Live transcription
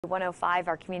105,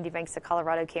 our Community Banks of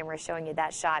Colorado camera showing you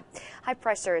that shot. High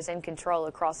pressure is in control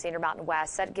across the Intermountain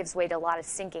West. That gives way to a lot of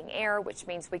sinking air, which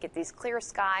means we get these clear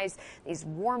skies, these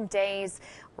warm days,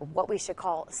 or what we should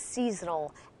call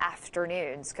seasonal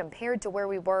afternoons. Compared to where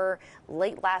we were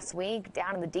late last week,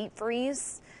 down in the deep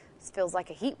freeze, this feels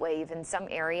like a heat wave in some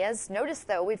areas. Notice,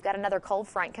 though, we've got another cold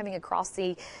front coming across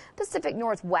the Pacific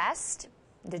Northwest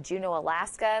to Juneau,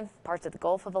 Alaska, parts of the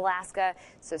Gulf of Alaska,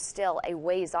 so still a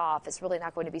ways off. It's really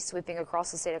not going to be sweeping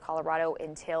across the state of Colorado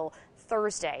until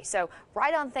Thursday. So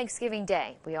right on Thanksgiving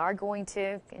Day, we are going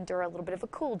to endure a little bit of a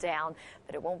cool down,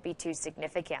 but it won't be too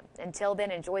significant. Until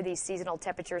then, enjoy these seasonal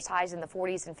temperatures, highs in the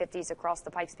 40s and 50s across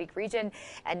the Pikes Peak region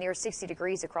and near 60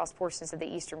 degrees across portions of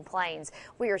the eastern plains.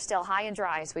 We are still high and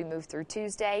dry as we move through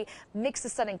Tuesday. Mix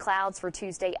of sun and clouds for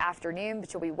Tuesday afternoon,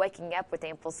 but you'll be waking up with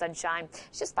ample sunshine.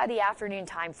 Just by the afternoon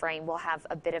time frame, we'll have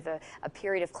a bit of a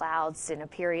period of clouds and a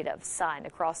period of sun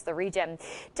across the region.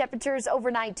 Temperatures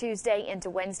overnight Tuesday into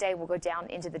Wednesday will go down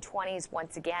into the 20s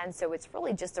once again, so it's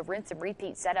really just a rinse and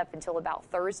repeat setup until about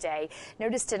Thursday.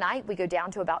 Notice tonight we go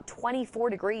down to about 24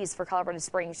 degrees for Colorado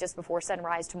Springs just before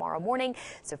sunrise tomorrow morning,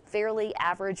 so fairly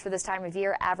average for this time of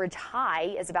year. Average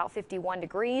high is about 51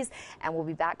 degrees, and we'll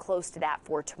be back close to that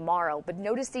for tomorrow. But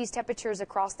notice these temperatures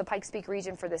across the Pikes Peak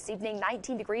region for this evening.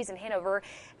 19 degrees in Hanover,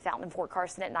 Fountain and Fort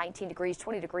Carson at 19 degrees,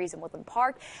 20 degrees in Woodland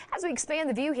Park. As we expand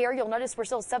the view here, you'll notice we're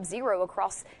still sub-zero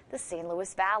across the San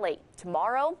Luis Valley.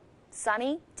 Tomorrow,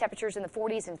 sunny, temperatures in the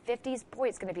 40s and 50s. Boy,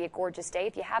 it's going to be a gorgeous day.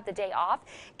 If you have the day off,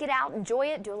 get out, enjoy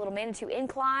it, do a little Manitou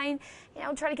incline,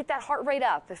 try to get that heart rate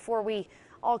up before we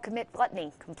all commit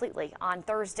gluttony completely on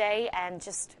Thursday and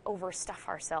just overstuff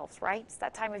ourselves, right? It's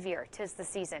that time of year. 'Tis the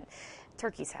season.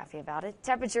 Turkey's happy about it.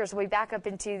 Temperatures will be back up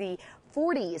into the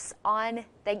 40s on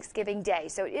Thanksgiving Day.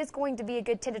 So it is going to be a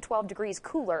good 10 to 12 degrees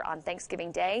cooler on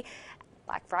Thanksgiving Day.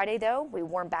 Black Friday, though, we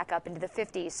warm back up into the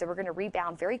 50s, so we're going to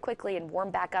rebound very quickly and warm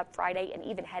back up Friday and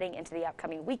even heading into the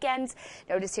upcoming weekends.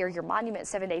 Notice here your Monument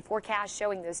 7-day forecast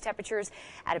showing those temperatures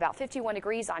at about 51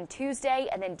 degrees on Tuesday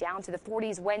and then down to the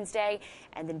 40s Wednesday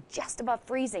and then just above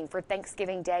freezing for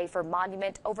Thanksgiving Day for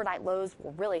Monument. Overnight lows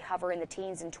will really hover in the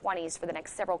teens and 20s for the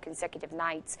next several consecutive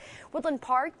nights. Woodland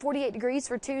Park, 48 degrees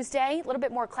for Tuesday, a little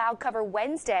bit more cloud cover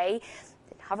Wednesday,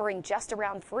 hovering just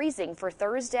around freezing for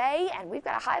Thursday, and we've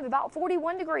got a high of about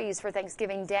 41 degrees for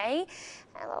Thanksgiving Day.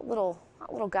 And little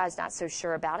guy's not so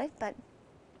sure about it, but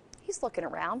he's looking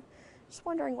around, just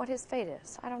wondering what his fate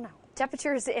is. I don't know.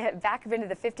 Temperatures back up into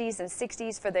the 50s and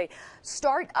 60s for the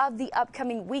start of the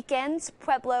upcoming weekends.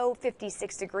 Pueblo,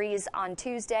 56 degrees on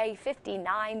Tuesday,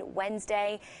 59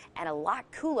 Wednesday, and a lot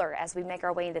cooler as we make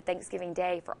our way into Thanksgiving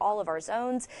Day for all of our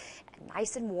zones. And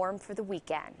nice and warm for the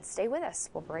weekend. Stay with us.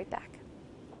 We'll be right back.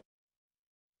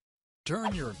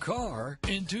 Turn your car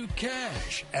into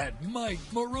cash at Mike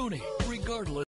Maroney, regardless.